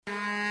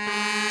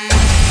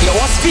You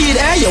want speed,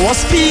 eh? You want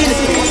speed.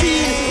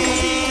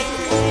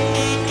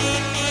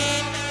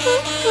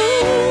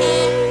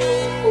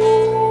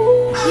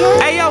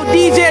 Hey yo,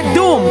 DJ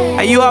Doom,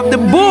 and you have the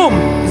boom.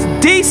 It's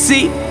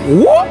DC.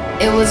 What?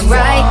 It was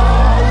right,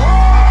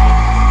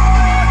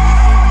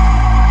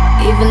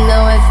 even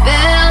though it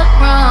felt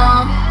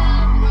wrong.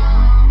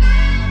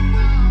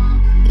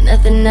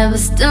 Nothing ever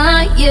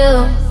stopped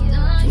you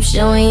from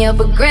showing your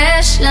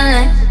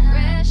progression.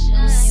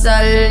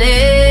 Solid,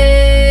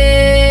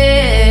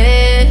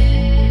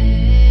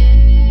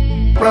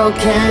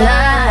 broken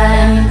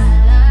life,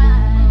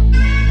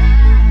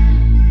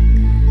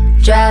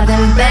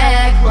 driving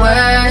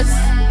backwards,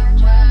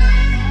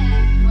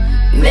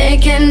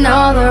 making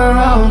all the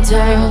wrong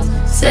turns,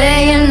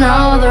 saying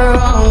all the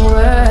wrong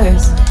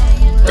words,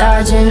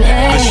 dodging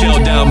angels. The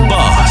Showdown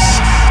Boss.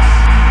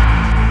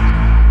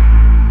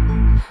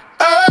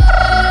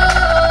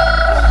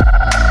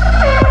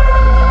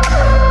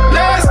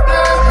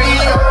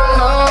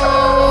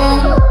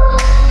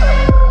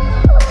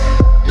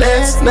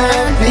 Let's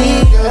not be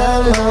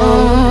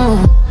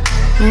alone.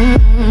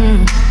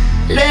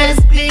 Let's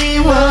be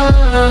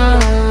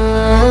one.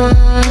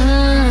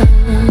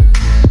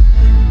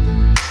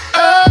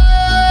 Oh,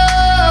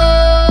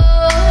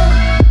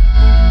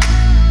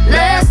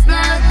 let's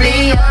not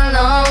be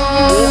alone.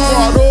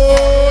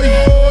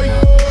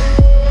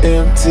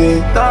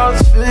 Empty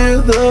thoughts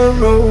fill the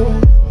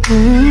room.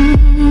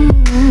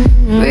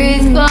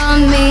 Breathe for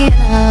me,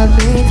 I'll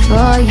breathe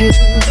for you.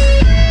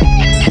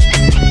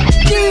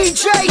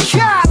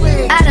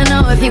 I don't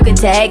know if you could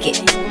take it.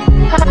 No,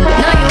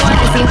 you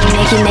wanna see me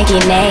naked,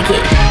 naked,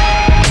 naked.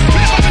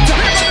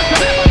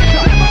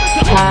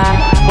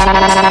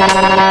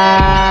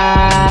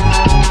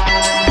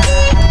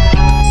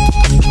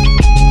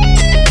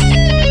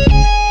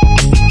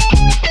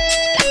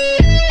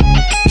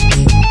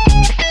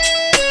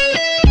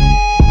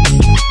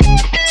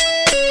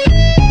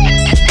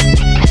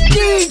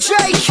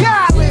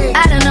 I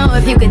don't know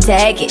if you could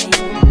take it.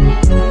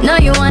 No,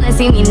 you wanna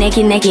see me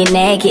naked, naked,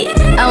 naked.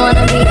 I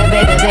wanna be the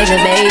baby, baby,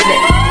 baby.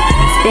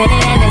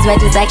 Spinning in his red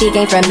just like he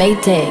came from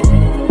Maytag.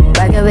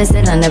 Rocket with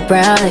it on the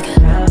brown like.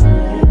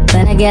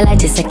 When I get like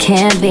this, I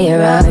can't be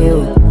around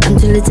you. I'm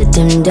too little to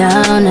dim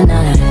down the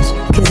night,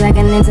 cause I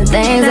can into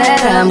things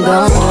that I'm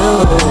gon' do.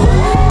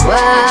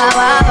 Wow,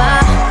 wow,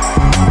 wow.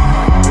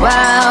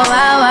 Wow,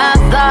 wow, wow,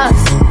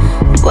 thoughts.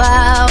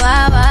 Wow,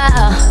 wow,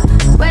 wow.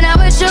 When I'm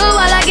with you, all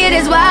I get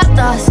is wild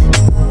thoughts.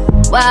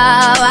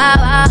 Wow, wow,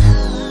 wow.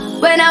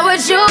 When I'm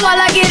with you, all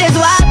I get is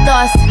wild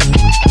thoughts.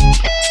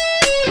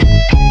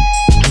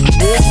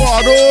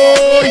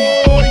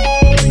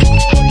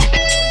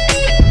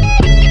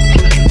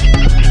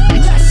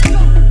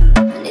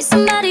 I need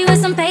somebody with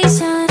some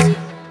patience.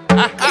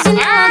 Cause you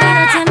know I got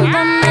a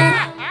temperament.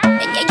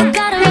 And yeah, you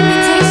got a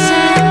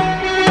reputation.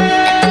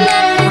 Nothing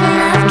that a little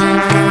love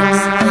can't fix.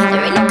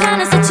 There ain't no kind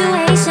of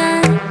situation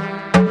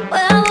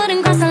where I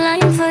wouldn't cross the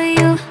line for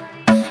you.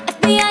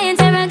 FBI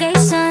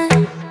interrogation,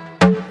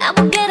 I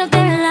will get up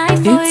there and lie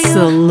for you. It's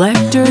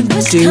Selector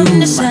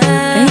Doom,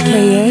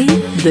 aka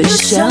the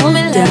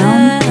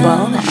Showdown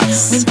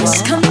Boss.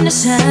 Push come to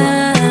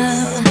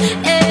shove,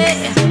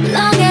 eh.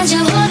 Long as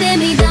you're holding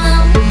me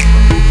down,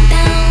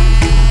 down,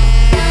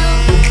 down,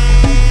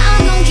 I'm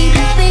gon' keep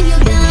loving you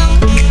down,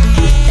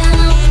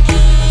 down,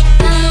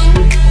 down.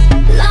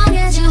 Long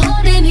as you're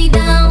holding me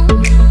down,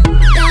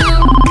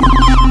 down,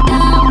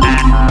 down,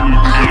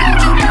 I'm gon'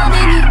 keep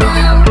loving you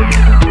down,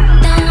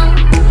 down,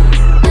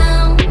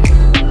 down.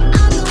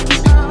 I'm gon'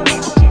 keep loving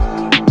you.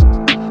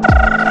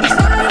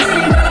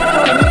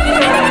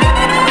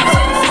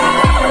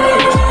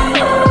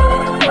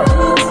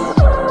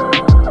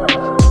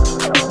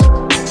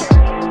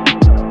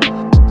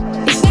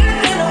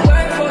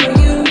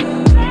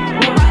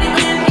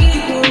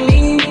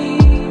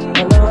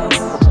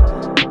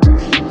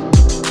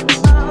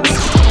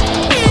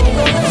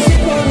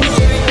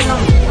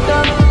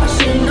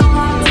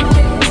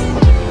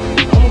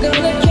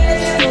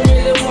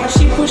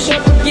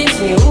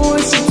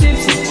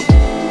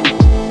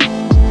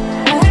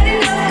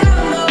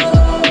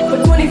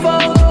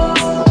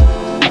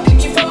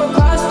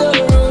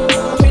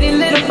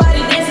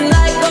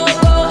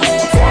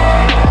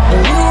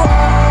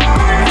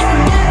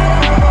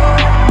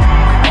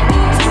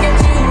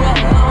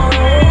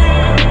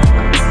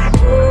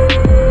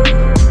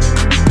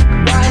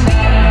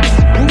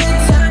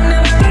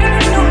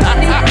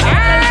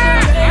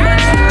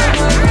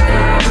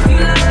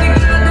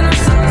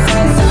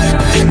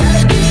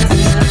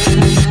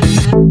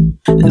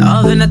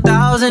 Love in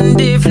 1,000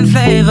 different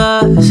flavors.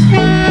 I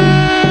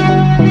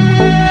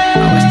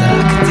wish that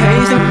I could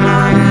taste them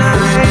all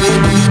night.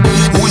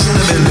 Who's in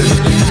the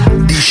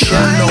building? The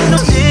Showdown.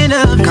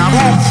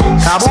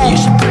 So you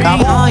should bring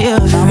all your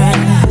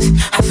friends.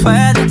 I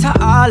swear that to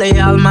all of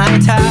y'all my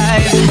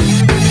type.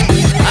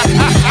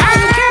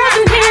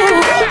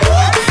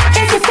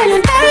 If you're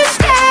feeling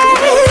thirsty,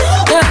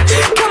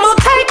 come on,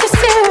 take a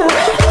sip.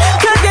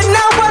 'Cause you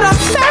know what I'm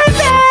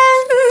serving.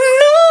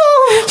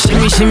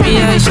 Shimmy, shimmy,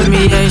 yeah,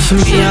 shimmy, yeah,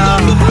 shimmy, yeah.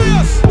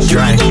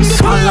 Drink.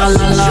 Swalla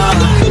la la.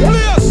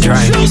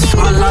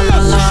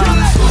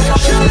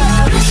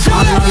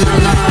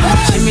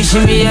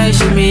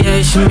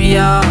 me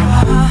up.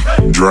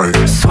 Dre.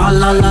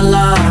 Swalla la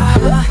la.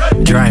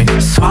 Dre.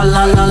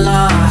 Swalla la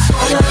la.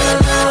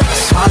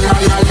 Swalla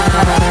la la.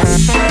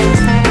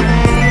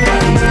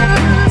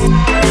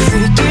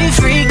 Freaky,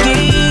 freaky,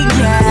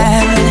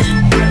 yeah.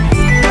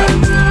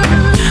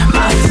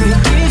 My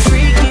freaky,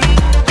 freaky.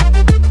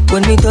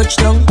 When we touch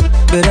down,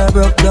 better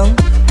broke down.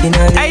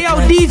 Hey yo,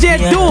 DJ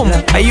Doom,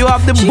 and you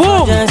have the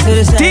boom.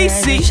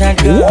 DC.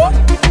 What?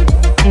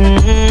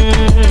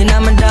 In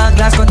my dark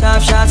glass, cut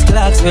off shots,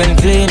 clocks well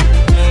clean.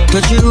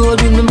 Touch you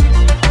road with me.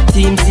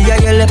 Team see a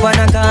girl up on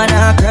a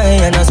corner, cry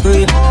and a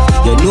scream.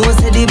 You know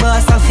say the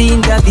boss a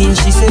fiend,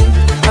 she say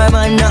my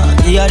man now,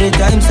 give her the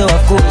time, so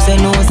of course I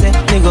know say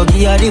me go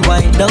give her the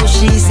wine. Now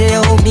she say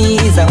oh me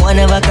is a one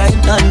of a kind,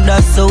 and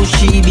that's how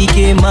she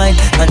became mine.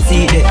 And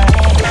see that,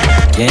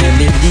 can't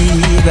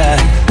believe I,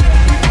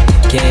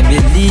 can't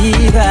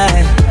believe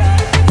I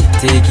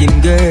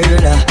taking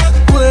girl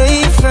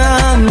away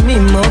from me,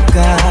 my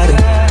God.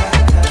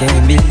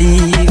 Can't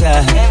believe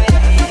I,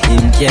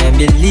 him can't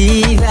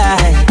believe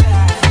I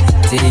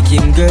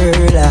taking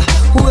girl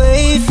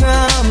away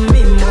from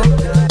me, my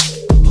God.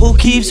 Who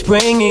keeps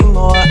bringing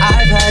more?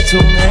 I've had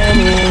too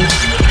many.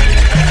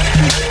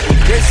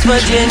 This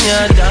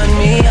Virginia done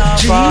me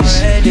off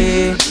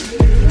already.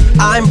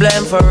 I'm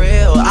blamed for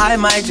real, I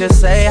might just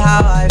say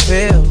how I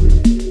feel.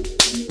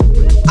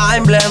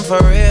 I'm blamed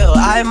for real,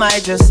 I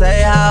might just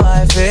say how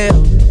I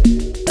feel.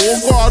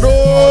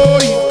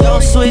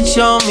 Don't switch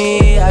on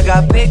me, I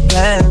got big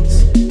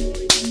plans.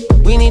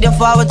 We need to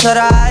forward to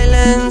the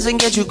islands and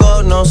get you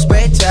gold, no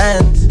spray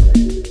tans.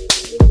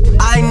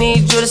 I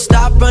need you to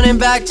stop running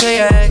back to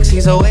your ex,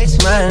 he's a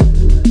waste man.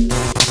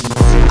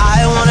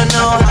 I wanna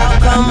know how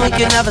come we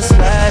can never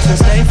slash and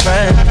stay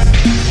friends.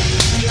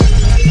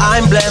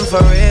 I'm blamed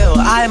for real,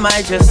 I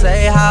might just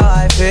say how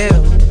I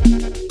feel.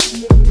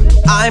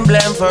 I'm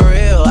blamed for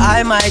real,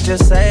 I might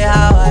just say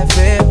how I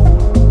feel.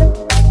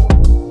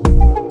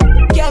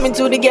 Came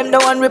into the game, no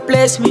one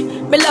replace me.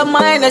 Me love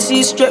mine, I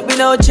see straight, me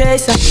no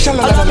chaser.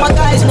 All of my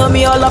guys know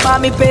me all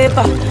about me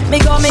paper. Me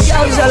got me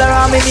girls all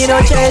around me, me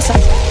no chaser.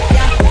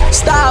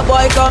 Star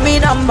boy call me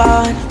number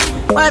one.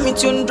 When me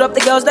tune drop, the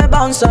girls they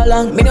bounce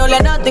along. Me no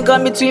let nothing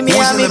come between me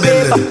and me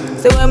paper.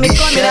 So when me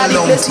come in, I the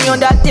place me on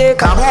that tape.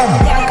 Come on,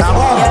 come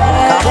on,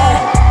 come on.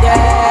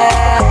 Yeah.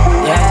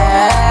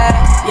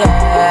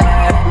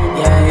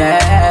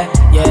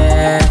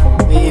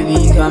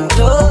 Baby, come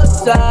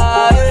closer.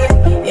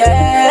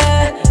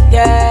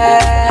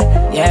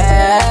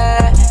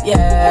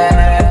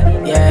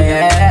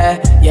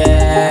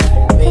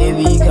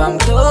 Baby, come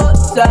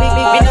closer.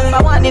 Me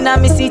number one in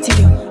my city,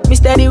 yo. Me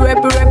steady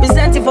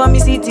representing for me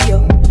city,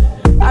 yo.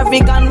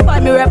 African boy,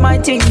 me rep my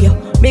thing, yo.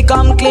 Me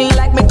come clean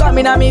like me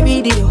coming on me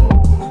video.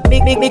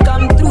 Me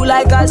come through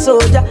like a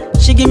soldier.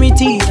 She give me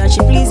tea and she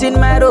pleasing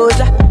my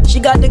rosa. She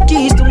got the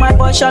keys to my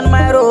Porsche and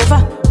my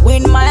Rover.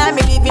 When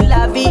Miami living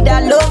la vida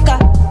loca.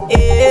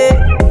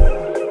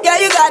 Yeah,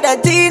 you got the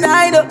teen,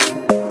 I know.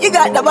 You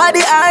got the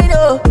body, I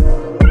know.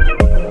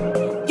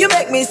 You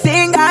make me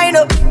sing, I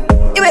know.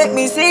 You make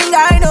me sing,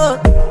 I know.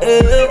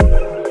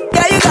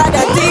 Yeah, you got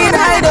the teen,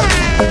 I know.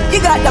 You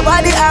got the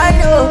body, I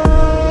know.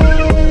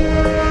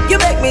 You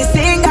make me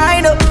sing, I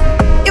know.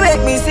 You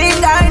make me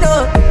sing, I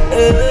know.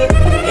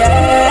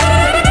 Yeah.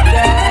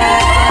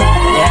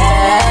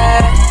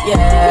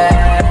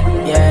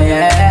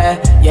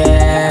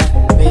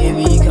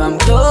 Baby, come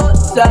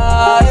closer.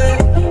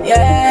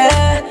 Yeah.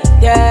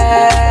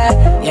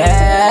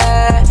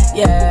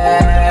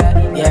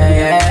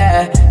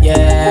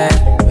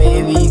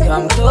 Baby,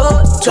 come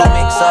closer. To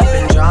mix up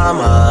in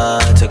drama,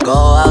 to go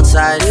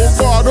outside.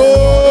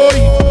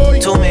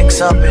 To mix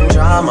up in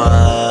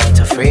drama,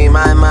 to free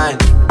my mind.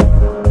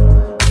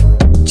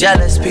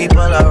 Jealous people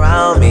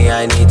around me,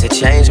 I need to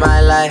change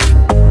my life.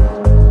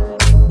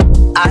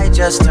 I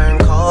just turn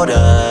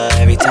colder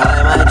every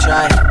time I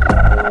try.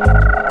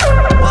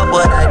 What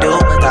would I do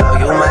without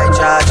you, my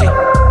Georgie?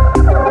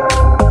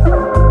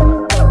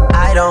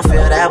 I don't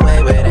feel that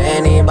way with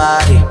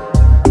anybody.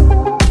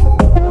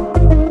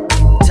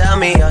 Tell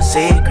me your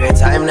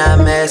secrets, I'm not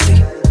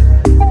messy.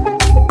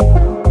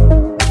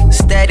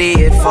 Steady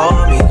it for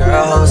me,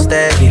 girl, hold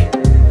steady.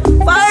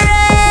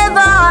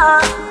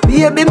 Forever,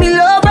 baby, me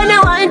love when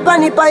you wine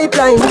pon the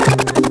pipeline.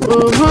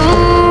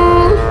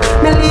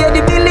 Me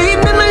lady, believe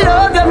me, me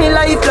love you, me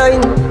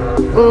lifeline.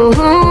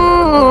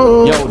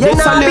 Yo,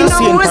 this a little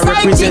center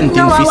representing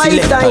for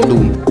Selector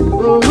Doom.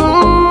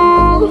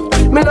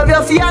 Me love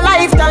you for your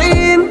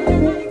lifetime.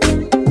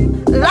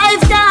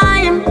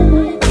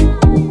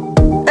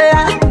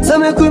 So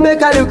me could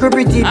make a little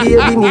pretty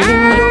baby. Me in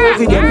love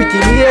with your pretty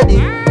lady.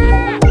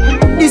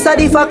 This a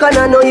the fuck and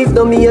I know if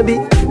no maybe.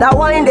 That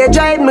wine they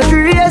drive me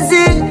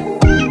crazy.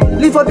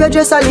 Lift up your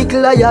dress a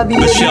little higher,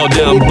 baby. Michelle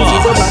Del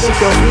Boss.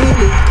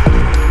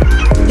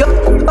 Yo,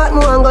 but me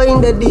want go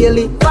in the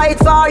daily. Fight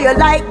for you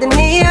like the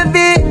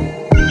Navy.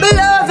 Me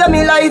love you,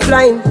 me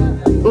lifeline.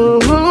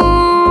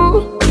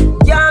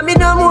 Yeah, me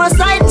no more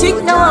side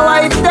chick, now a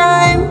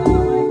lifetime.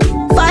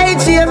 Fight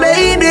for you,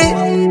 baby.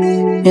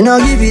 You know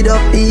give it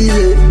up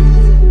easy.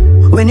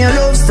 When you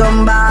love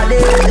somebody,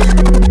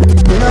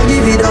 you don't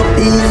give it up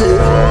easy.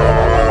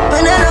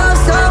 When you love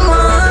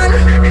someone,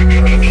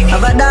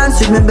 have a dance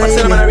with me, baby.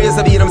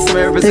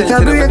 Take a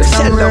break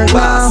somewhere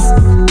now.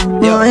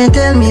 You ain't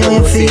tell me how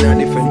you feel.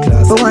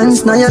 For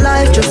once now your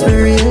life just be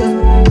real.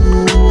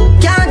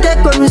 Can't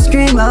take when we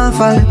scream and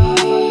fall.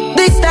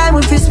 This time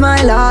if you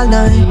smile all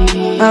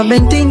night. I've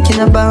been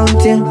thinking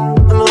about you.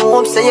 I'm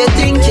hope say you're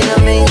thinking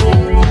of me.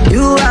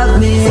 You have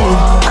me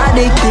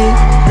addicted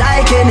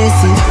like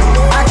Hennessy.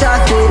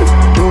 Attracted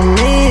to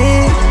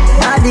me.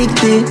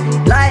 Addicted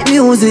like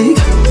music.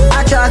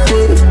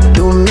 Attracted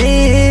to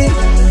me.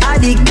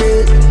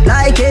 Addicted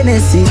like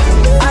Hennessy.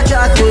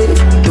 Attracted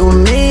to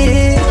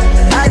me.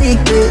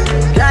 Addicted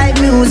like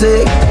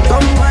music.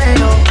 Come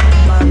wind up,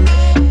 man.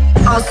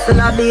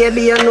 Hustler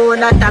baby, you know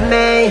that I'm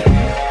me.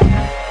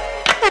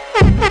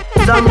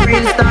 Some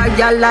real star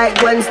girl like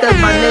Gwen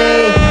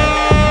Stefani.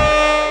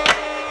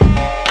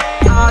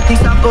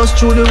 Artists across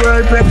through the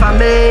world pray for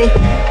me.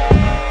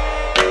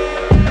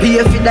 Pay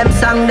for them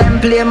song, them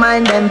play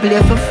mine, them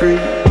play for free.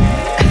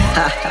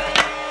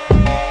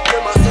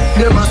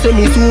 Them a say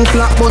me too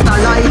flat, but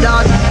I like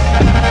that.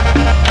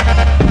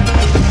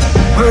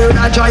 Heard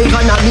a drive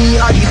and a me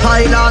a the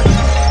pilot.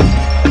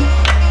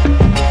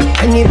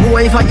 Any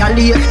boy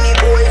violate, any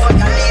boy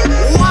violate.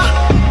 What?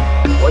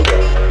 Oh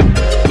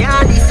yeah. Yeah,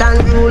 this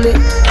unruly.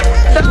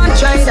 Don't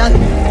try that.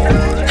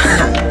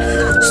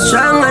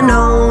 Stronger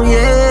now,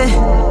 yeah.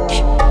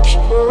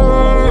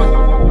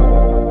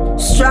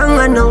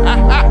 Stronger now.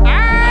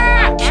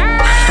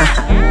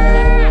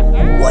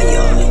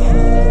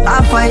 I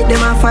fight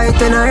them, I fight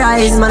when I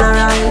rise, man, I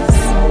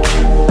rise.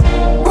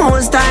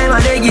 Most time I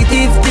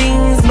negative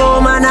things, go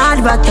man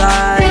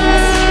advertise.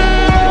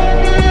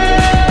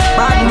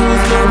 Bad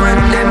news, go man,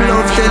 them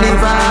love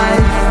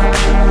televise.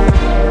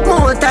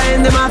 More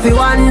time them have to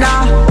wonder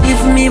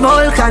if me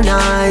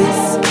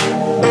vulcanize.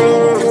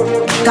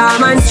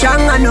 Calm and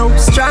stronger now,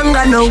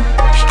 stronger now.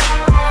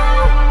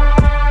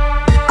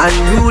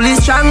 Unruly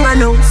stronger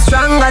now,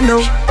 stronger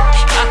now.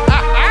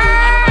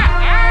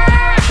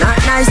 Not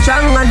nice,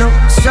 stronger now,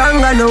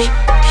 stronger now.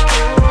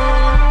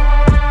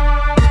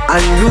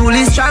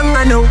 Unruly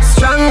stronger now,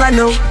 stronger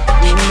now.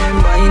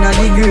 Remember in the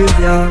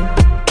graveyard.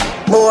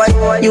 Boy,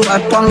 you a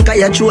punk or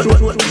you throat.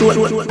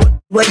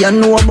 What you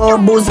know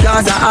about booze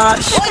cause of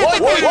ash.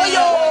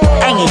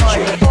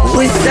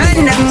 We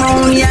send them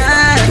on,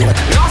 yeah.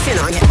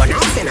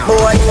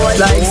 Boy,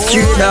 like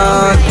street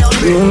dog.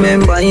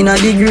 Remember in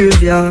the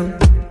graveyard.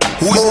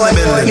 Boy,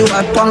 you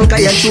a punk or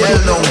you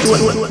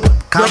throat.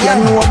 What you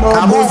know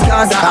about booze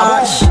cause of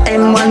ash.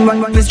 M1 run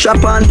with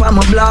strap on for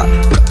my block.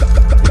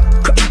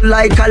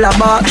 Like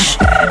calabash.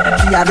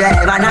 Have you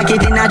ever knocked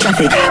it in a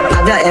traffic?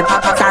 Have you ever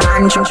packed a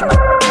lunch? You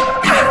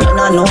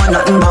don't know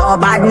nothing about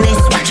badness.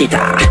 Watch it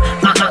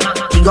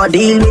you go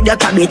deal with the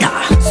cabita.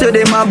 Say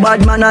them a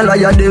bad man, a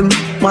liar them.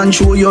 Man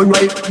show you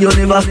right, you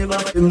never him.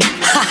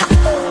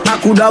 I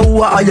coulda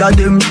who hire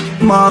them.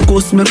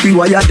 Marcus make we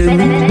wire them.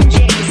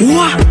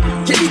 What?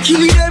 You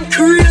kill them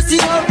crazy.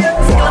 You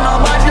know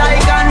bad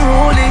like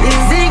unruly.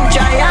 Zig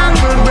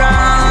triangle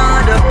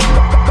brand.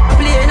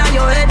 Playing on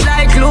your head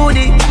like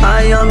Clooney. I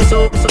am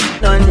so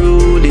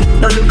unruly.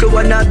 Now look at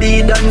what I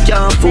be done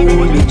can't fool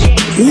me.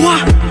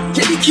 What?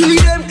 You kill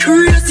them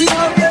crazy.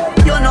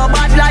 You know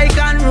bad like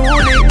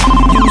unruly.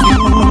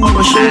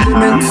 Show the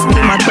mens.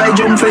 Them a try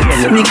jump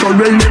fence. Me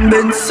corral them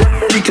bends.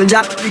 Little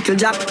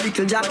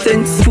jack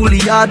fence. Fully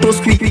auto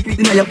squeak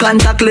in your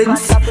contact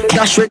lens.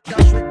 Dash red.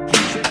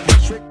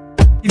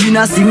 Even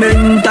a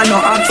cement and no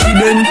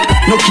accident.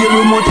 No care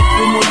remote.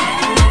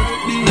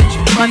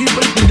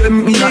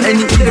 Them in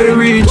any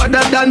reach. What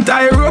that done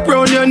tie rope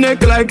round your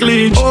neck like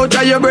leech. Out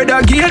of your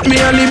brother gate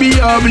me only be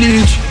a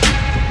bleach.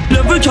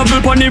 Level travel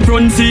pon the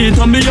front seat.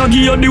 And me a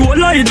give you the whole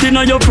light in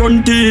your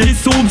front teeth. The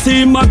soup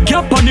see my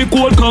cap on the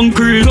cold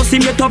concrete. Plus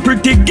him get a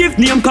pretty gift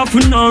name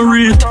coffin and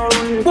read.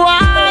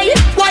 Why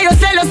you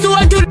sell a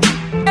soul to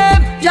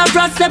them? Your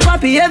frost step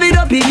up, heavy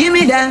up, give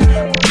me them.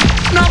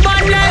 No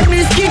bad like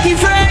me skitty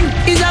friend.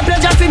 It's a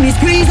pleasure for me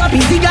squeeze up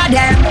his digger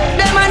them.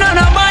 Them a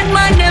no bad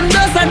man, them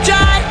just a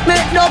try.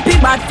 Make no pig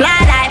but fly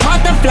like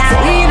butterfly.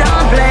 We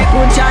don't play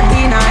good shot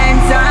in a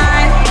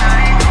inside.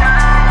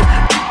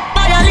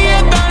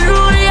 Violate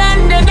unruly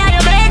and then die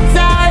your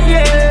bedside,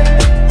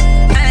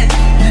 yeah.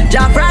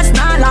 Jaffras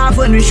not laugh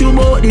when we shoot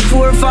out the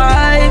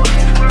 4-5.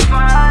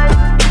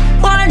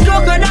 One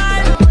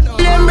crocodile,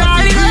 them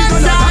rally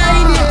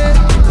inside, yeah.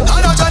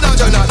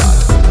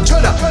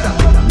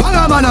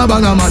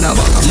 Banga mana.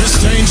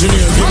 Mr.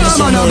 Engineer, give us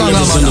some more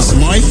levels on this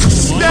mic.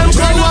 Them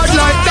come out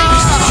like that.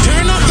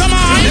 Turn up the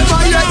mic.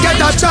 Never yet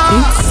get a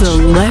chance. It's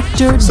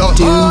Selector So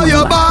Doom,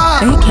 your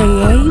bar.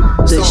 aka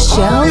the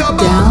Shell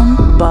Down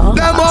Boss.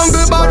 Them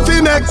hungry bad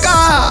fi make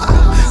car,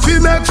 fi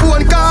make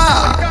phone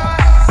car.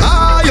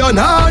 You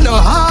know no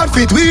hard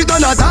fit we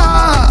done a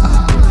tar.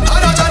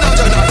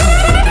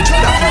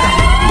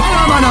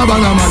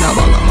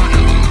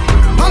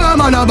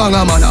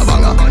 Banga mana.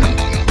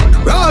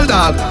 Roll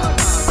dog.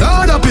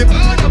 Load up it.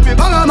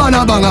 Banga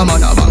mana. Banga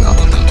mana.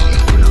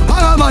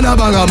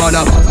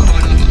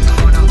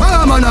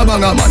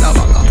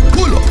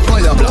 Pull up,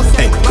 fire block.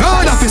 Hey,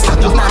 God of his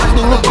status.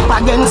 Nothing up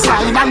against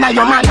side under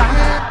your mother.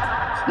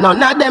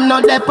 None of them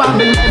not there on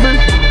me level.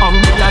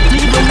 Not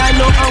even I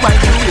know how I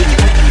do it.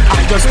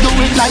 I just do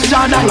it like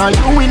Jordan or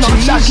you in on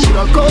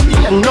Shakira, Kobe,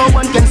 and no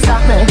one can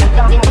stop me.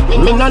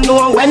 Me no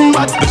know when,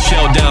 but the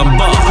showdown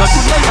boss. Not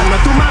today and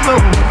not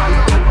tomorrow.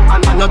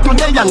 Not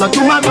today and not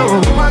tomorrow.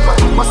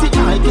 What's it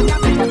like?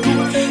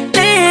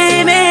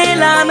 Leave me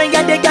alone, me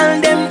got the girl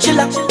them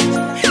chilla.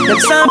 Them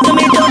soft to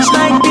me touch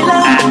like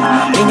pillow.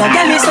 And you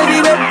get me so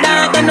the red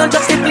dog, and not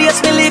just the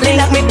place me living.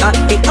 Like me at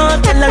the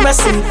hotel or a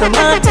simple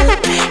motel.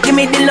 Give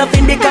me the love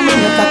in the coming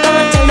of a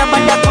cartel.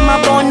 Nobody come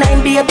about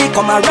 9, baby,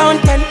 come around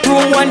 10.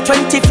 Room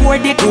 124,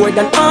 the door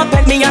done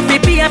open. Me have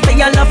to pay for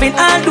your loving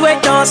all the way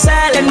down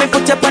sell. And me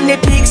put you on the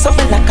peak,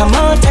 something like a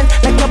mountain.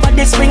 Like your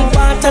body spring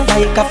water,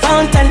 like a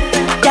fountain.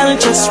 Girl,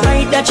 just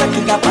ride that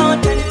jockey a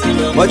mountain.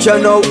 Watch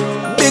you now.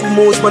 Big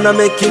moves, man, I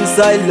make him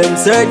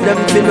silence. Heard them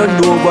feel no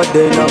know what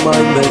they are my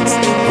mates.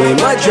 When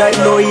my drive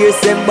no years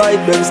sent by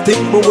them,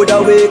 stick me with a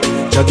wake.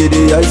 Jaggy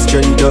the ice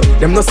strength.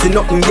 Them no see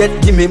nothing yet,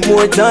 give me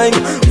more time.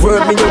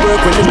 Work me your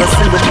work when them no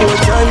see me more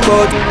time.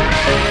 But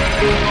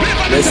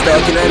let's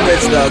talking and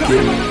let's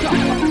talking.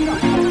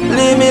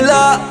 Leave me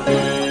la.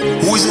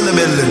 Who's in the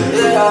building?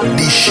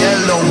 The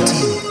Shelldown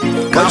team.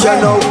 Watch you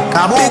now.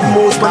 Big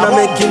moves, man, I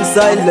make him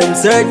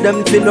silence. Heard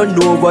them feel no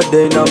know what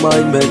they are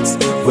my mates.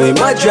 When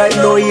my drive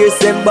no years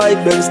sent by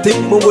them, stick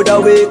me with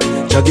a wake.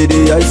 Jaggy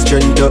the ice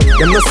strength.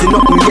 Them no see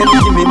nothing yet,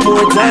 give me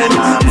more time.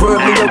 Work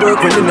me your work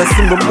when them no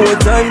see me more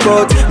time.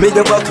 But me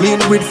never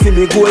clean with fi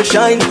me gold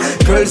shine.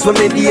 Girls for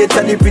me date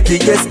and the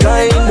prettiest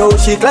kind. Now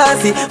she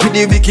classy with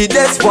the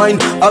wickedest wine.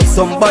 Have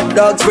some bad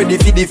dogs ready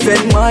fi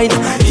defend mine.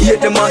 Hate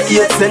them a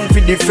 8 cent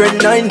fi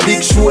defend 9. Big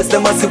shows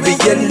them a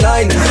civilian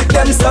line.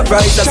 Them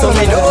surprised so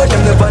me know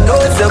them never know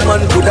the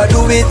man coulda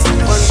do it.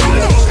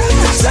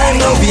 Time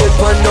no wait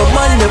for no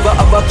man, never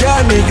have a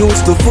car, me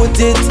used to foot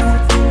it.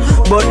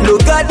 But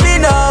look at me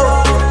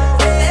now.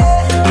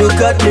 Look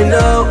at me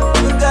now.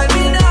 Look at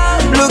me now.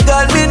 Look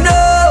at me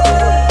now.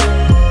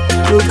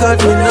 Look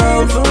at me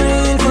now. For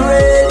real, for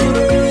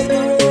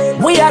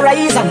real. We are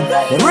rising,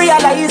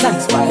 realizing.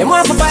 They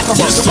want to fight for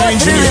us.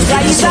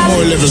 Some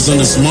more levels on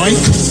this mic.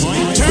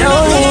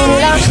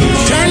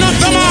 Turn up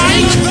the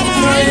mic.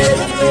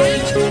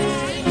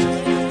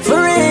 For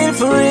real,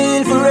 for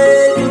real, for real.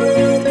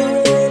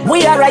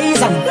 We are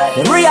rising,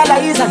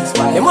 realizing.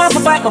 They want to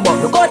fight my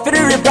butt. Look out for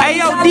the reply. Hey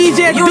yo,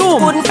 DJ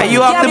Doom, and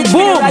you have the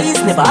boom.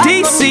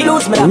 DC,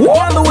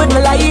 what? With my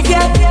life,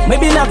 yeah.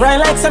 Maybe not grind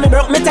like semi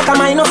broke. Me take a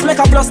minus, make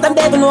a plus. Them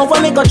they know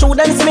when me go through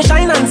them, see me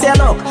shine and say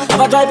look.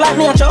 Have a drive like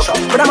me a truck,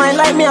 but a mind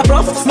like me a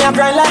prof. Me a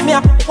grind like me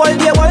a all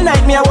day, all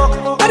night me a walk.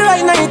 At the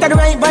right night, at the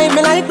right vibe,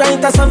 me like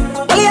right as some.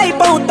 Only I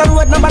out the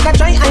road, nobody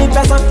try I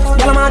press on.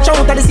 Y'all a march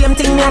out at the same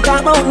thing me a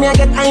talk about. Me a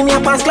get high, me a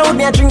pass cloud,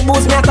 me a drink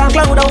booze, me a talk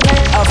loud out.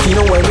 I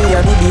feel when me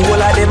a do the whole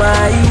of them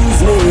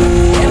eyes me.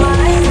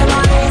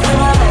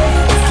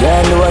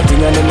 Can't do a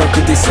thing and them a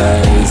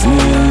criticize me.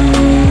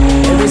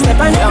 Every step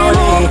I know,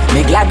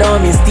 me glad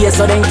on me stay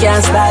so them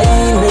can't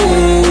style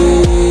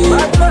me.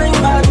 Bad mind.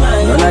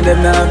 None of them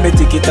now have me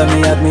ticket and me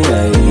have me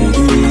ID.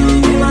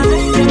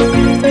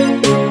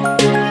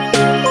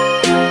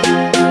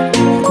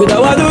 Could I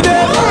want to do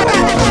that?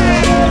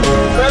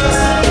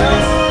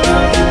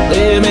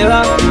 Leave me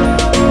laugh.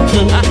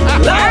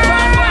 Laugh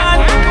and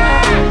one.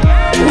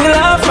 We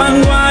laugh and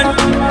one.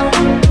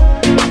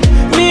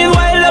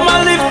 Meanwhile them a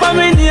live for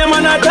me name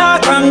and a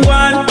talk and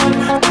one.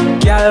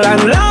 Girl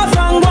and laugh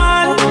and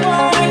one.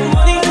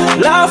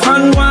 Laugh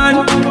and one.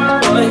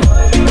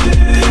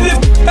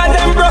 Got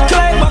them broke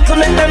like buckle,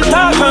 make them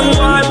talk and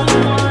one.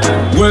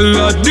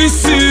 Well,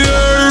 this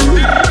year,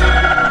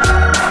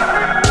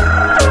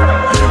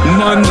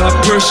 man, I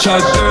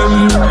pressure them.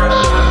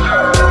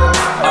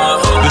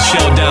 The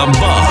showdown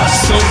boss.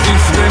 So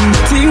if them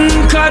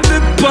think of the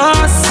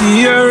past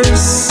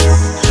years,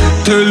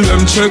 tell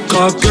them check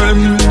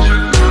again.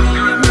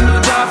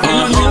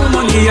 No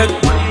money yet.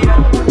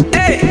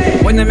 Hey,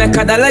 when they make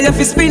a dollar, you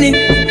fi spin it.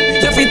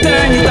 You fi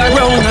turn it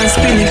around and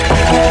spin it.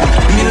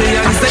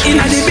 Millions they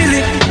inna the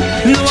billy.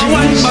 No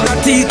one bag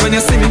of teeth when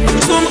you see me.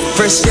 Some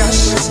fresh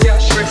cash,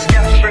 fresh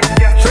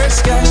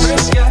cash.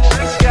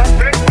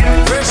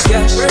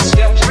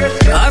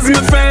 As me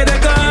Friday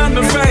gone,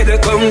 me Friday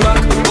come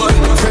back.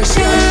 Fresh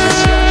cash.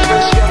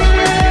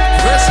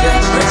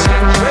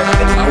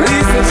 We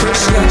say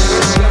fresh cash.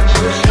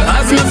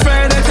 As me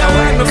Friday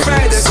gone, me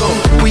Friday come.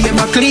 We have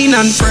a clean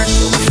and fresh.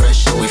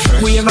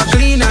 We have a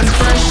clean and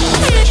fresh.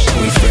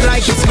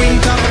 Like it's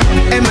winter.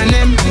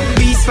 M&M,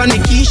 beast for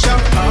Nikisha.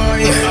 Oh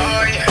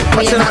yeah.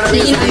 We have a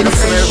clean and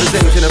fresh. We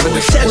have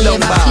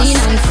a clean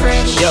and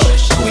fresh.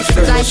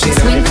 Like it's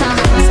winter.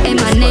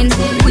 M&M,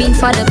 queen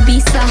for the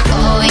pizza.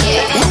 Oh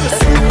yeah.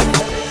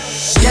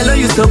 Yellow,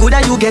 you so good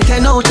that you get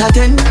 10 out of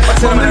 10.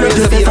 But me make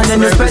you step and then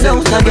you spread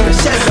out again.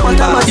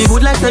 But I'm the good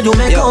like that you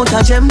make out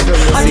a gem.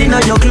 I think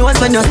of your clothes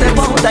when you step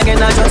out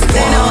again. I just 10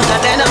 out of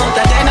 10 out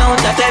of 10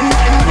 out of 10.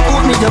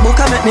 Put me the book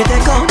and make me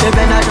take out the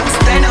pen. I just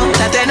 10 out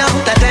of 10 out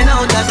of 10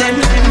 out of 10.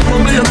 Put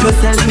me look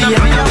yourself me a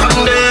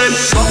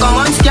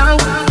Pokemon skank,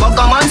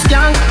 Pokemon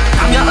skank.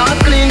 Come your heart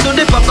clean to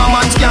the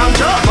Pokemon skank.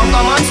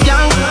 Pokemon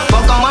skank,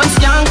 Pokemon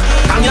skank.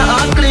 Come your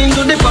heart clean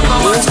to the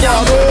Pokemon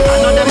skank.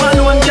 I know them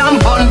alone can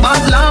burn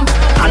bad lamp.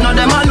 I know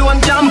them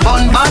alone can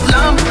burn bad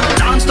lamp.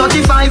 Dance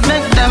 35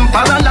 make them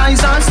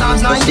paralyze and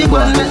stars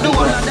 91 make the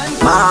one of them.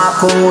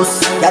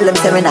 Marcus, y'all them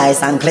say me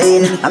nice and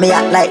clean. And me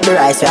act like the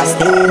rice we are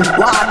steam.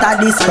 Water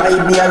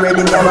describe me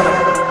already, me have a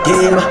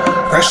team.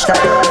 Fresh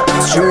type,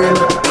 stream.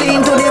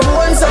 Clean to the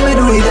bone, so me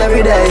do it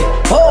every day.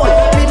 Oh,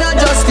 me not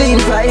just clean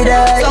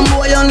Friday. Some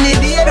boy only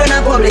beer on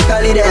a public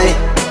holiday.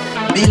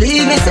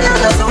 Believe me, say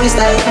that's how we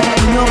style.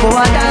 No go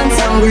a dance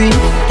and green.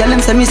 Tell them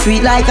say me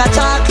sweet like a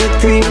chocolate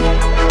cream.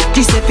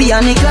 Giuseppe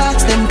and the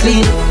clocks them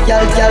clean.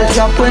 Y'all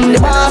drop when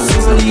the bass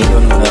is lean.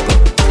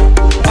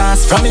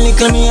 Pass from me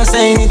little me a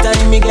say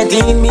anytime me get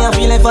in, me a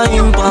feel like a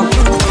impact.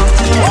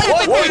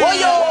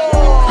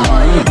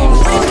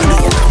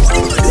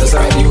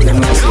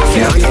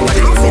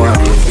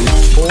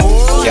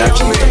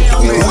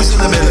 Who's in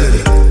the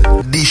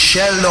middle? The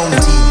Shell Down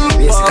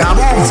team.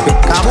 Kaboom.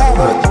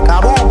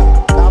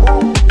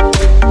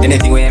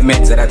 Anything we ain't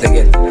meant that I take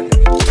it.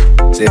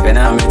 So if you're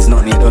not meant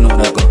nothing, you don't know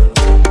that go.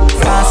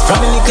 Pass from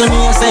me little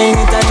me a say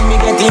anytime me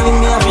get in,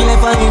 me a feel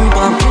like a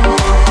impact.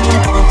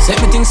 Say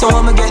me think so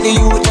I'ma get the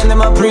youth and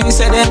them a pray,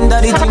 say them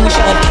that the thing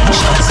shot.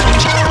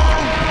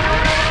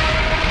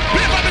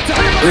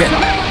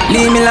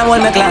 Leave me alone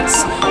with my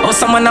clocks. Oh,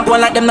 someone a go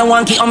like them no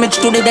want keep homage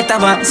to the death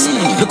advance.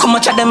 Look how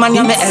much of them and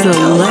you me help.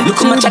 Look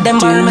how much of them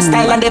all my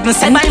style and they been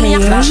said by me a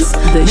flash.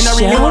 Me no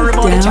really worry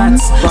about the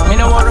chance. Me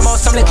no worry about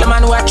some little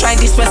man who a try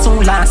this way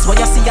soon last. What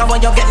you see and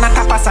what you get na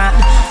capacity.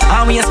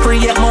 Always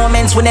create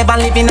moments we never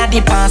live in at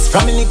the past.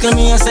 From me little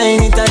me a say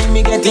anytime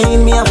me get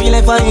in, me a feel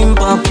like a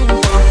impact.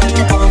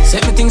 Say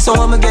me think so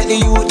I'ma get the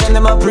youth and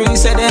them a pray,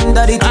 say them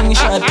that the thing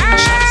shot.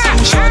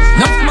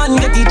 Enough man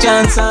get the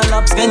chance and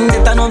laps then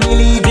that I no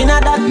believe in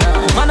a that.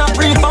 Man a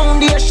free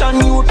foundation,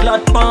 youth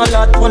lot, pan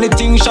lot. When the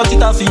thing shot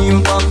it a fi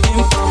impact.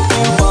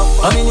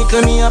 I mean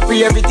little me a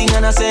pray everything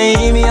and I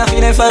say me a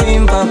feel like for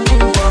impact.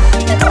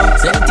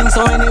 Say the thing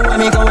so anyway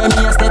me go when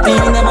me a step in,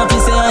 them a fi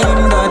say I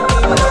him that.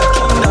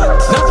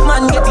 Enough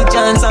man get the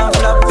chance and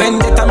flap, then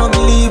that I no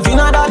believe in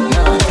a that.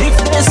 If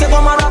they say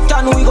come a rap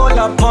and we go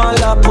lap on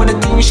lap, when the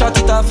thing shot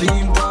it a fi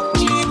impact.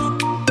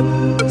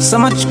 So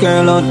much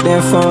girl out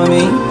there for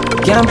me.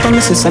 Can't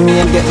promise you some me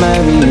and get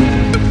married.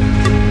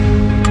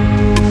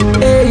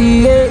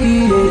 Hey.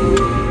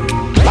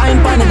 Blind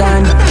pon the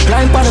dan,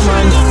 blind pon the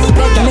man.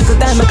 Take a little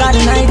time, I got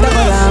the night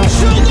double down.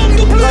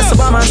 Plus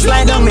about man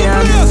slide on me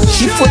hand.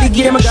 She for the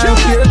game, I got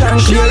clear.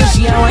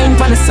 She a wine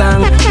pon the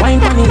song, wine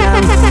pon the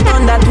land.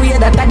 On that way,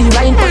 that at the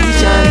right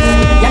position.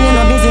 Y'all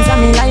know business, I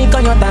mean like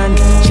on your hand.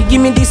 She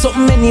give me this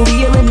something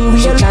anywhere.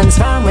 She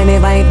transform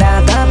whenever I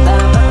talk.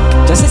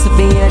 Just as a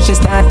fear, she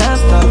start up.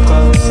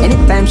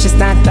 Anytime she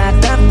start up,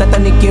 that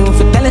on the queue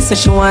for tell us so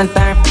she want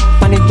her.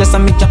 When it just a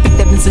me drop it,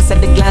 them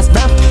inside the glass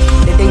drop.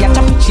 The day I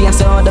chop it, she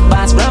answer all the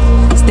bars drop.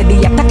 Steady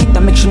attack it, I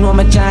make sure no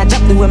me charge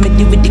up. The way me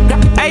do with the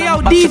grab. Hey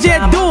yo, DJ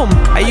Doom,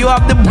 and you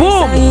have the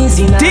boom.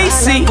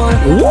 DC.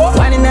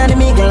 One in the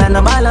middle and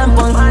a ball and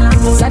pull.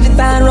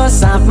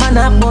 Sagittarius off man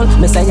a pull.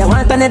 Me say you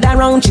want another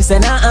round, she say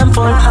nah I'm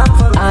full.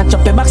 I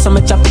chop it back, so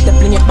me chop it, I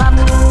bring it back.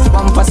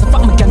 One pass the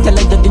fuck, me can't tell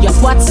her to do your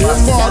squats.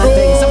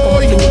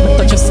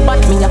 Touch your spot,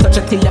 me I touch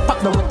it till you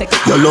pop.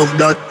 You love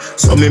that,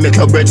 so me make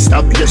your bread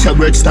stop. Yes, your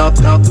bread stop.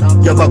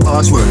 You have a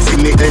password, see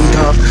me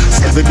enter.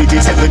 7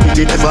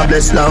 digit, never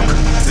bless lock.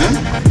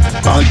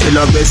 Can't tell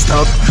her best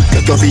stop.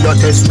 Take you for your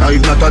test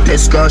drive, not a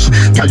test crash.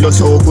 Tell you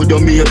so good, you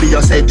maybe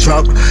a set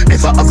track.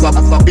 Never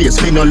have a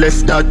base, me no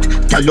left that.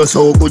 Tell you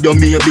so good, you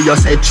maybe a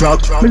set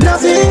track.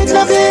 Love it.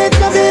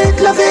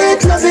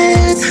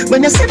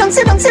 When you sit down,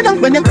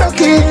 when you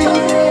crack it.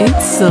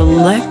 It's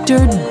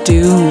Selector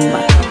Doom,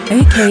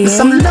 aka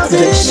some love the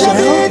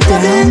it.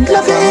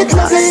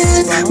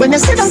 When you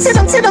sit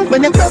down,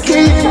 when you crack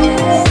it.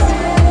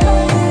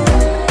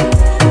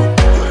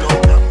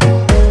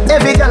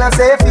 Every girl I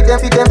say fit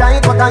them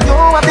right, but you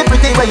have the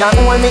pretty way you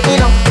hold me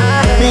in.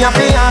 Me have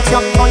to ask you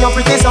how you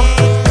pretty so.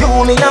 You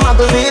me a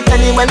muggle with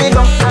anywhere me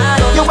go.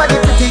 You are the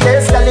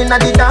prettiest girl inna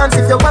the dance.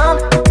 If you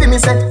want, see me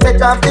say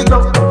take off the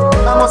glove.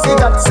 I must see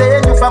God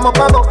send you from up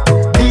above.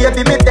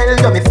 Baby me tell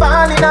you me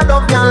fall in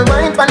love. Y'all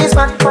mind pon this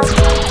man.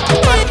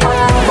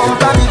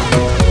 Bump on it,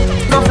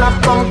 no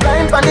flap, come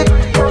climb pon it.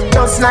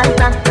 Just like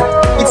that,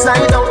 it's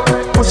slide out.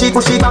 Push it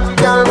back,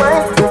 y'all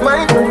mind.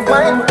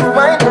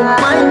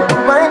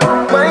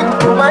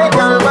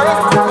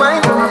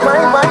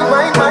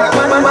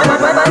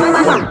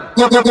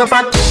 You're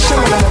fat.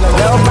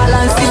 Well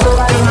balance it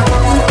up.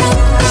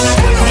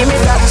 Give me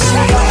that.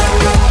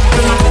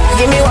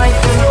 Give me wine.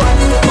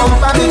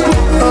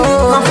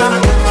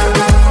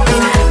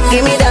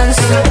 Give me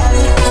dance.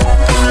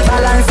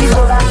 Balance it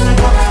up.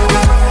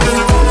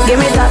 Give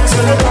me that.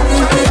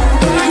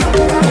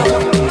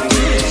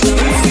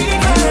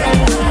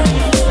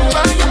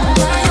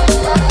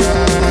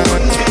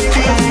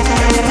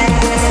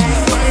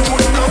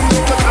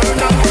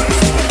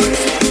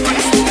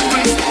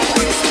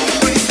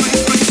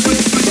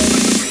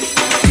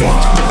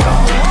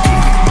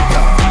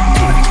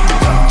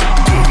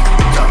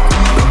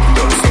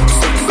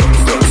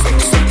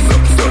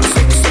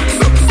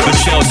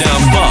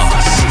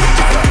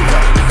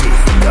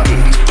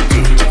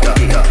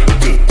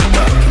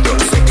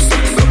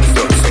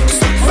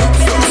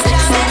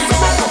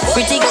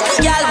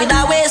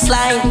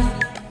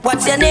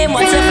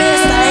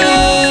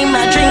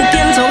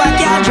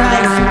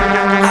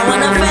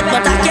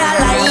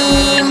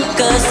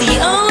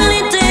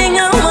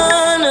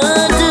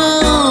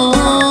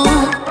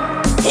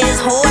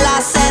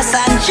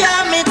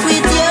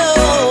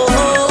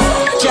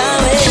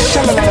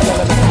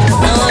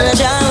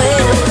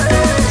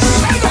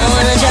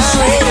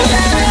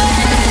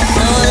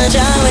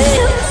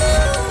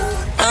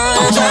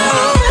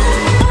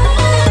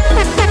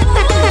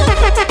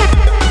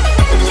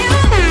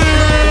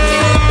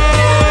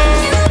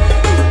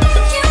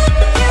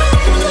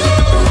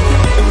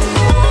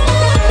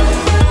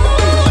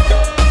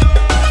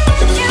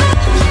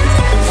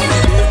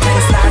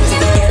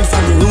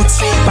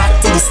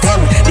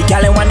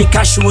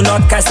 Cashew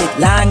nut cause it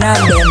long and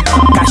bend.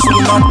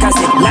 Cashew nut cause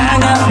it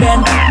long and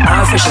bend.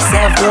 All for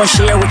yourself, don't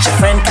share with your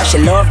friend, cause she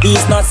love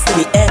these nuts to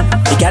the end.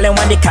 The gal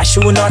want the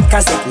cashew nut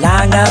cause it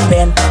long and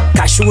bend.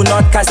 Cashew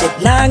nut cause it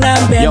long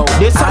and bend. Yo,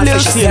 this all a little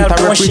scene to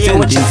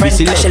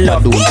represent the she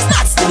love these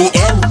nuts to the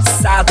end.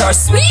 Salt or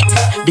sweet?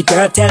 The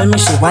girl tell me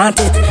she want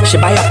it. She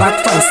buy a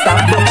pack from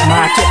Starbuck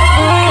Market.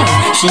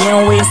 She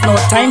ain't waste no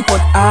time,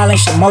 put all in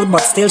she mouth,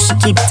 but still she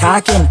keep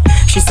talking.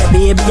 She said,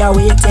 baby, I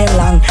waiting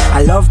long.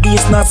 I love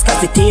these nuts cause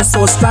they taste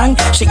so strong.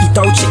 She eat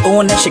out she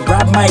own and she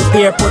grab my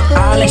beer, put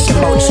all in she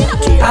mouth, she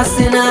care. I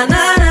say na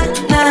na na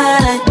na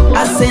na.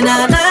 I say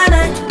na na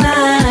na na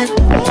na.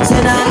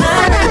 Say na na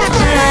na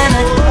na na.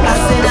 I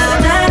say na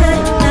na na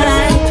na.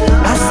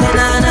 I say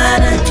na na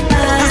na na.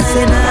 I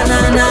say na na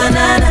na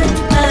na na.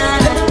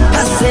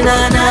 I say na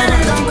na na.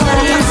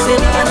 I say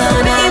na na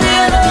na.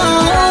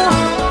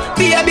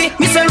 Baby,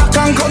 me say rock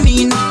and come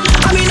in. I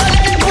mean, let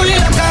them pull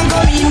it rock and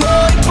come in.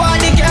 Boy,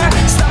 party car,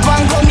 stop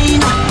and come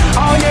in.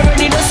 Oh, you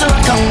ready to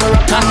rock and come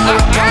in.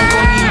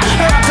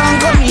 Rock and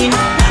come in.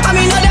 I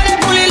mean, let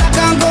them pull it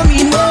rock and come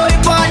in. Boy,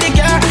 party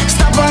car,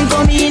 stop and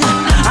come in.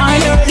 Oh,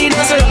 you ready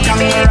to rock and come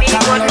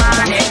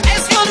in.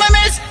 Excuse me,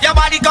 miss, your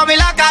body coming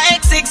like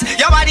a X6.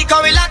 Your body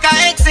coming like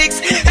a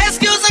X6.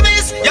 Excuse me,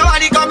 miss, your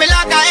body coming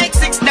like a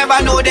X6. Never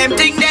know them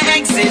thing they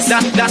exist.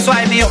 That's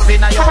why me up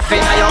in a your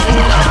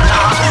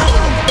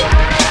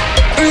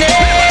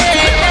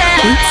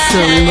It's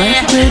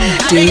Selected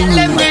Doom,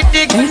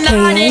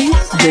 aka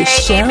the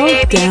Shell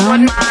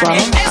Down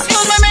Boss.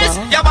 Excuse me, miss,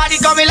 your body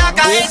coming like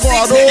a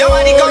X6. Your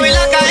body coming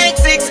like a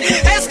X6.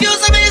 Excuse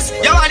me, miss,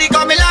 your body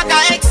coming like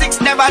a X6.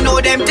 Never know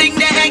them thing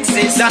they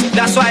exist.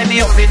 That's why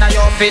me up in a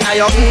your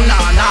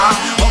na-na.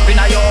 Up in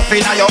a your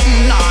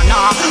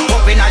na-na.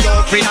 Up in a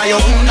your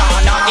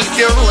na-na. If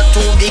you road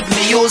too big,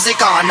 me use it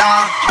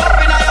na. Up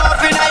in a your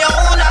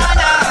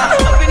na-na.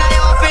 Up in a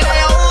your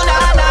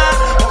na-na.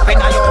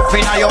 Up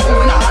in a your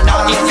na-na.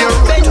 If you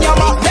bend your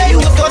back, then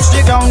you touch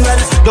the ground. Well,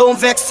 don't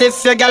vex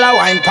if your gal a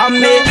wine pon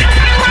me.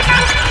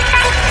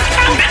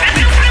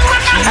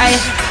 Hey,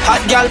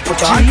 hot girl, put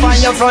your hand on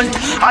your front,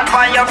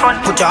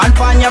 put your hand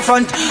on your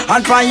front,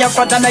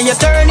 and then you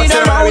turn it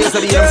around.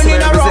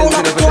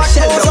 What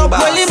goes up,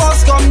 well, it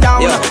must come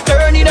down.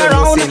 Turn it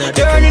around,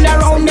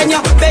 then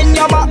you bend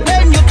your back,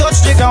 then you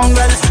touch the ground.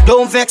 Well,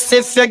 don't vex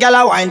if your gal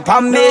a wine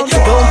pon me.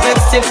 Don't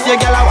vex if your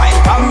gal a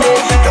wine pon me.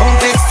 Don't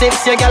vex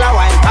if your gal a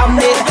wine pon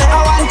me. I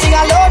one thing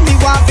alone me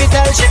want to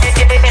tell you.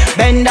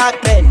 Bend that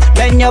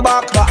bend your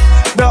back.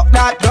 Broke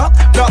that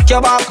broke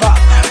your back.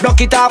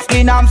 Broke it off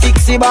clean and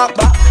fix it back.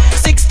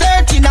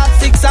 6:30 not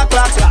 6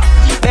 o'clock.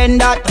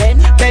 Bend that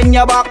bend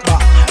your back.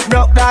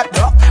 Broke that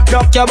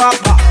broke your back.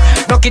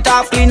 Broke it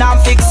off clean and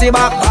fix it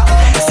back.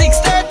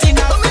 6:30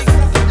 not 6.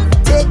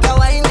 Take a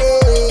wine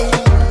day.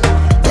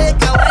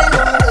 Take a wine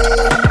day.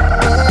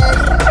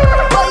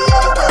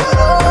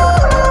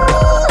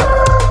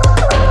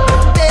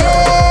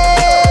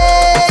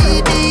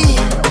 Baby,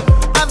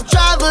 I've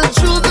traveled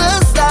through the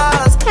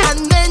stars and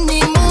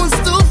many moons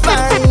to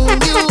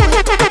find you.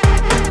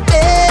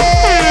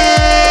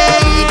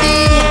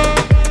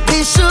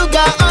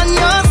 Sugar on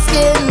your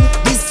skin,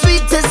 the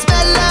sweetest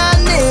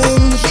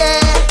melanin,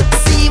 yeah.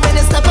 See when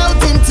you step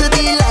out into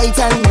the light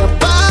and your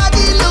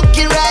body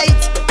looking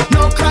right.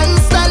 No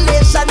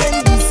constellation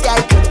in the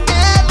sky could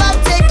ever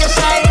take a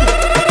shine.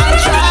 I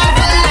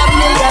travel a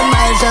million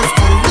miles just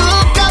to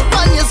look up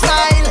on your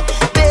smile.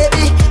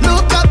 Baby,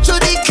 look up to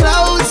the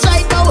clouds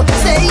right now.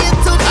 Say it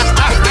to me,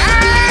 I will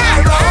be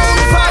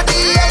around for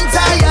the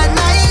entire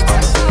night.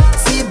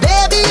 See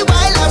baby,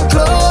 while I'm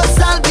close,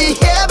 I'll be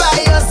here by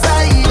your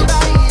side.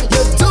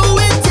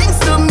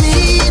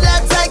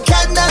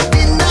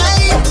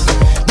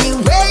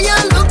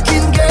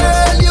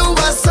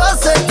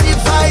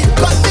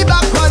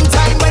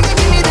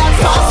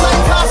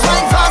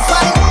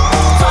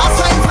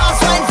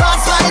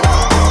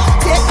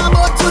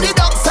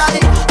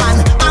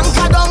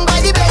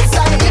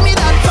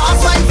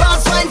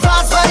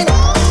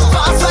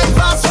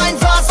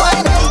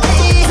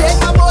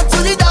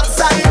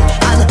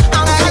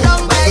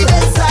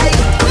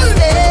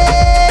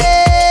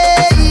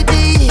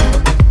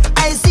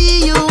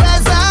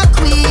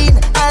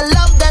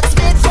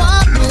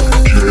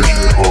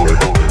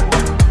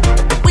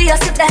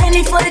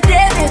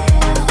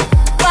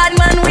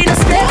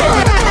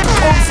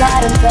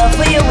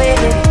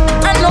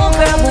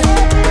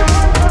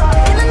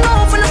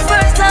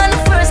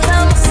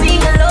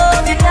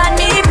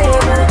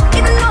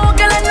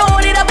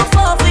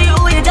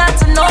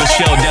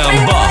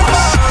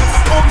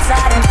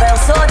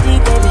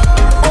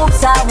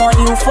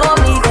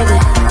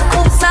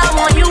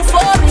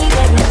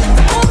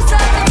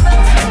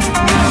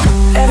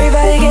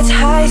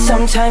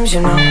 Sometimes,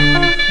 you know.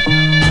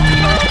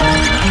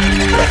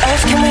 What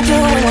else can we do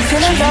when I'm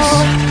feeling low?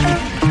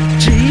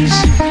 Jeez.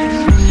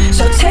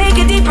 So take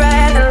a deep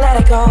breath and let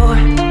it go.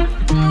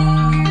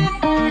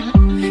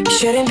 You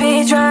shouldn't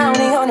be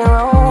drowning on your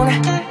own.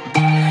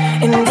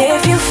 And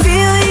if you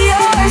feel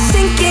you're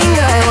sinking,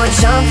 I will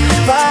jump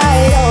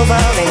right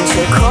over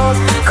into cold,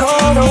 cold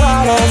the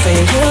water for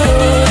you.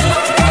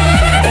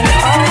 And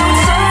although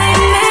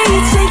time may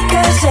take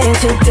us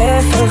into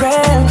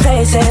different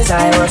places, I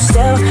will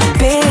still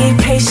be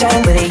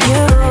patient with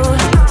you.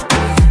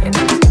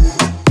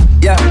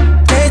 Yeah,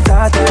 they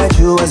thought that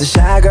you was a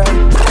shy girl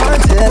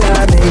until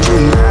I made you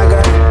my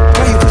girl.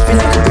 Girl, you push me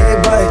like a big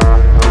boy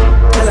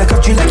till I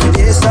cuffed you like you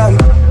did something.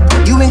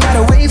 You ain't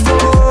gotta wait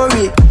for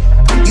it.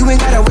 You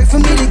ain't gotta wait for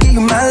me to give you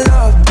my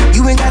love.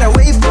 You ain't gotta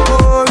wait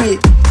for it.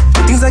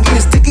 Things are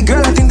getting sticky, girl,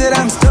 I think that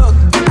I'm stuck.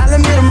 I'll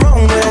admit I'm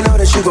wrong, but I know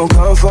that you gon'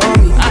 come for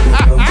me.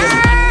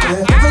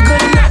 Never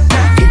gonna not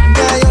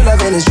girl, your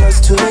loving is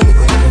just too me.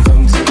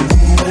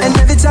 And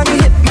every time you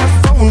hit my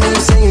phone, you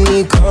say you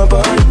need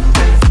company.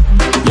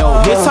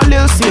 Yo, this a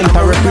little Saint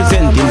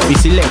representing the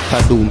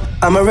selector Doom.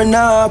 I'ma run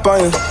up on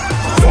you.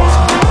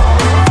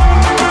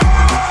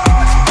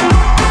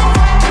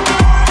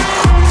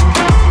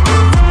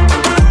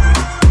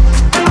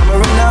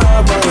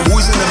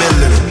 Who's in the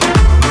middle?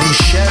 The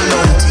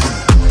Shalom team.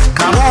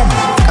 Kaboom,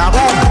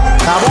 kaboom,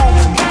 kaboom.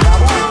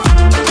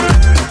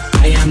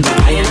 I am the.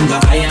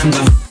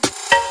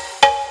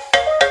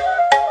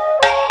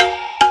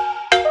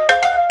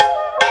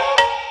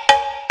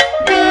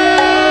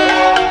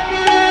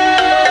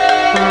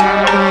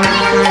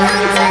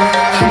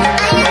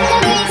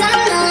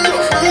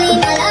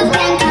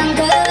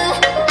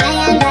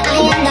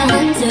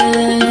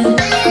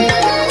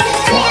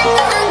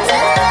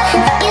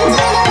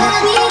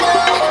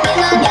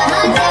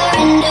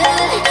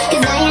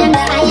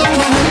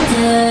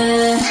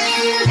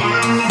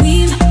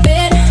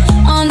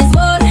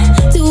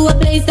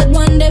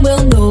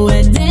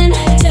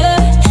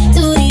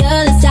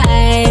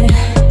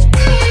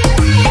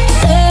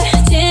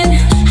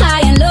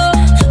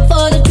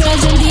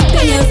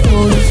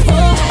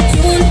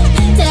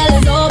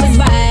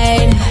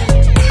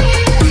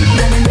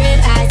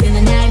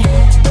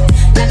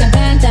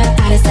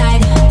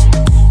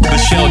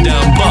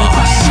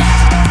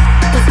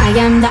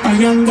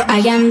 I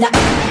am the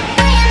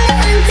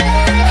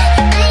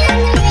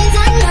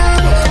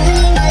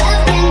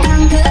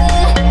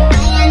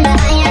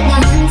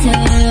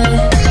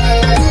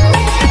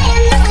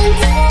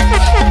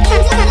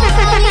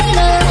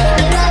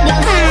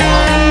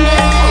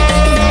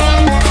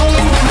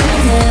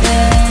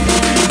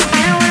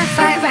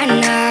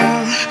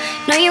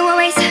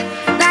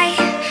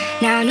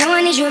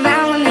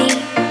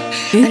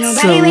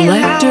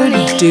Selector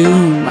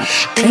Doom,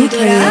 aka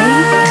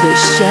the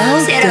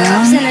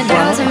Shelldown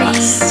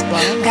Boss.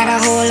 Got a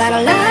whole lot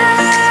of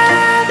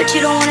love, but you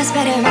don't wanna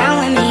spend it around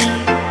with me.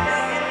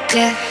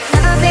 Yeah,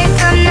 never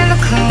pick up, never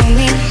call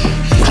me.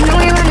 You know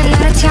you're running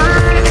out of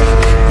time.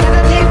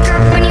 Never pick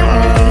up when you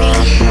want me.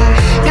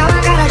 Now I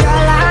gotta draw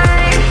a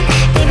line.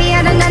 Baby, I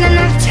done done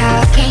enough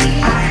talking.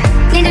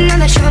 Need to know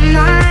that you're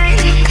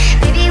mine.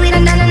 Baby, we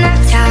done done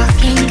enough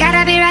talking.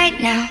 Gotta be right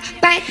now,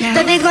 right now.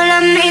 Baby, go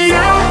love me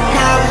now,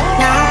 now,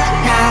 now,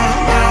 now,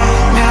 now,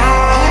 now,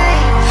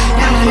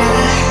 now, now.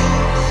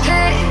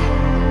 Hey,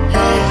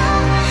 hey.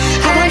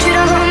 I want you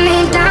to hold me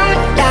down,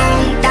 down,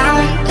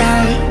 down,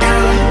 down,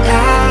 down,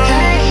 down,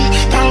 hey,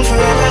 down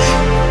forever.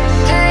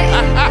 Hey,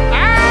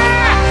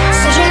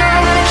 said you know I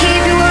wanna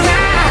keep you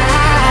around,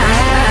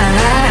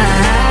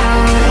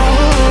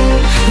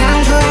 down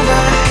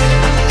forever.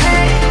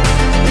 Hey,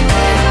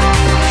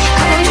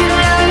 I want you to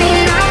love me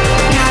now,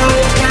 now,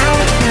 now,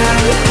 now,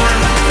 now,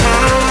 now.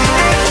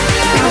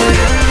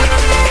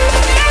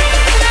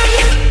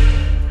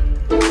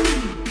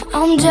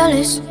 I'm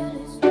jealous,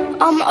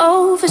 I'm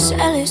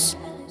overzealous.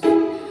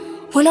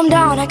 When I'm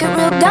down, I get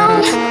real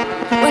down.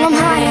 When I'm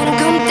high, I don't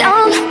come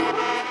down.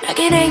 I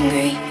get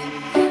angry,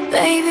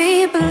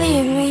 baby,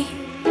 believe me.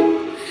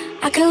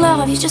 I can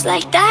love you just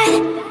like that,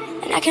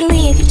 and I can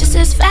leave you just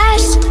as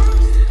fast.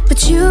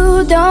 But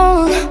you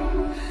don't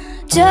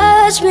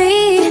judge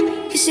me,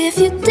 'cause if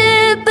you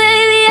did,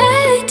 baby,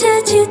 I'd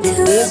judge you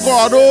too.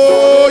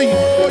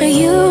 No,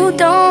 you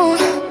don't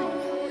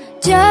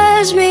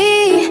judge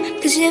me,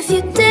 'cause if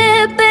you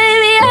did,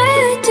 baby,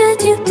 I'd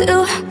judge you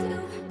too.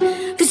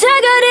 'Cause I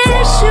got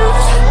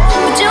issues,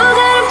 but you got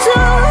them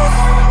too.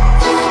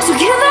 So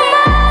give them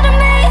all to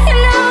me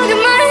and I'll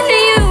give mine to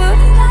you.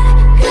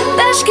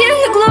 Bask in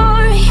the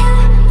glory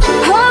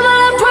of all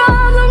our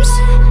problems,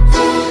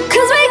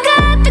 'cause we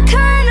got the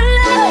kind of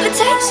love it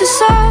takes to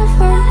solve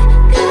them.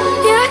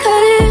 Yeah, I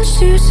got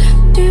issues,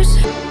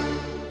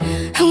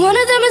 and one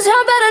of them is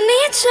how bad I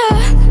need you.